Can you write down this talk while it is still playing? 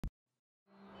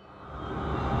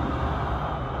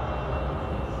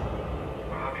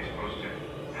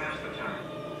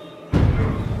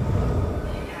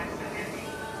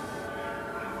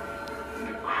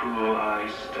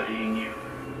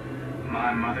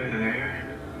mother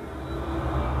there.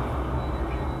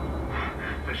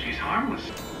 But she's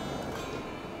harmless.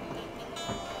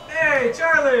 Hey,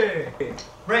 Charlie!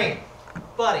 Rain,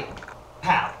 buddy,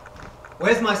 pal.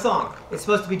 Where's my song? It's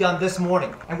supposed to be done this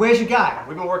morning. And where's your guy?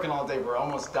 We've been working all day. We're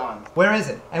almost done. Where is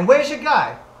it? And where's your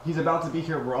guy? He's about to be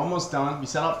here. We're almost done. We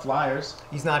set up flyers.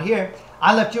 He's not here.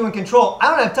 I left you in control.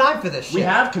 I don't have time for this shit. We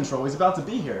have control. He's about to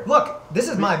be here. Look, this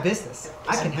is my business.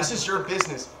 This is your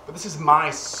business, but this is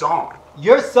my song.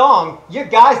 Your song? Your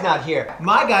guy's not here.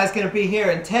 My guy's gonna be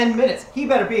here in 10 minutes. He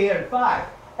better be here in 5.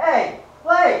 Hey,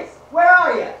 Blaze, where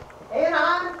are you? In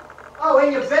on? Oh,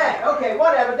 in your bed. Okay,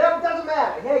 whatever. That doesn't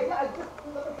matter. Hey,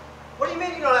 what do you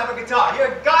mean you don't have a guitar?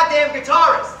 You're a goddamn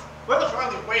guitarist.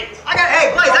 Charlie, wait.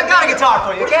 Hey, Blaze, I got a guitar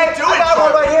for you, okay? What are you doing, I got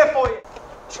one Charlie? right here for you.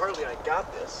 Charlie, I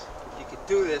got this. If you could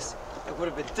do this, it would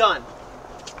have been done.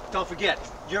 Don't forget,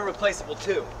 you're replaceable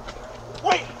too.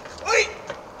 Wait! Wait!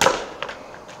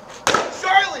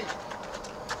 Charlie!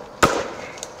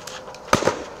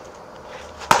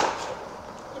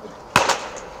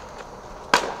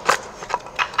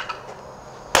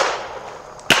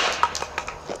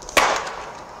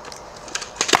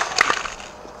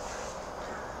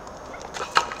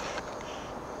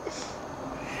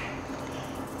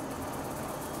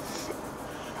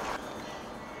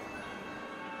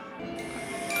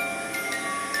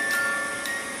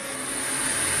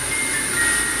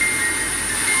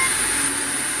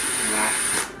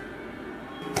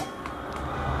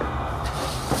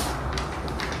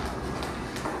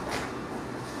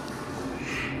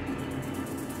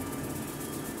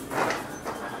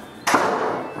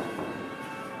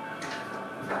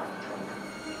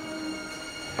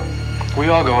 We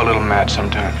all go a little mad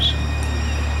sometimes.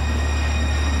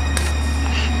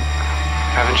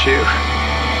 Haven't you?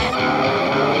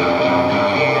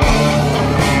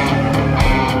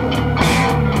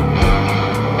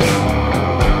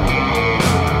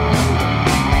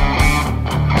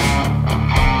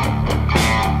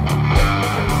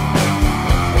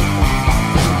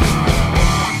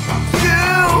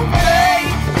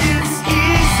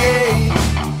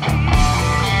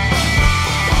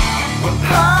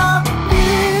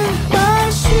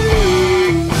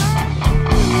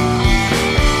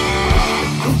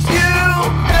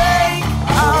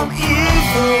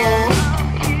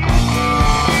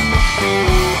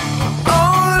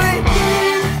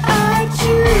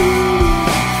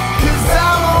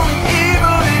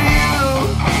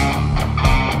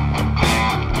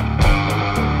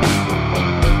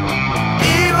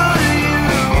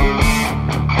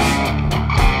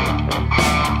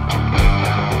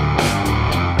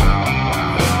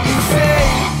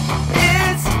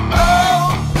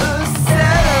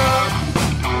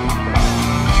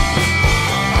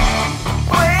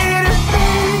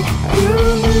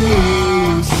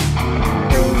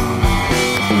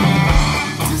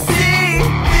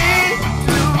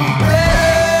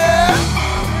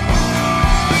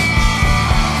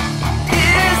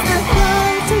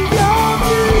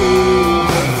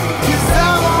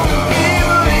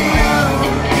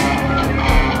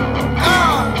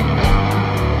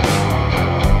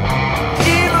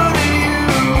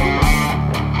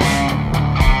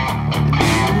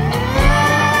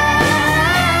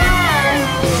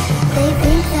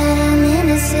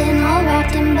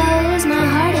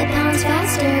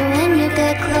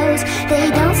 They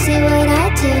don't see what I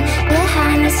do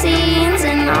behind the scenes,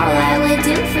 and all I would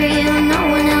do for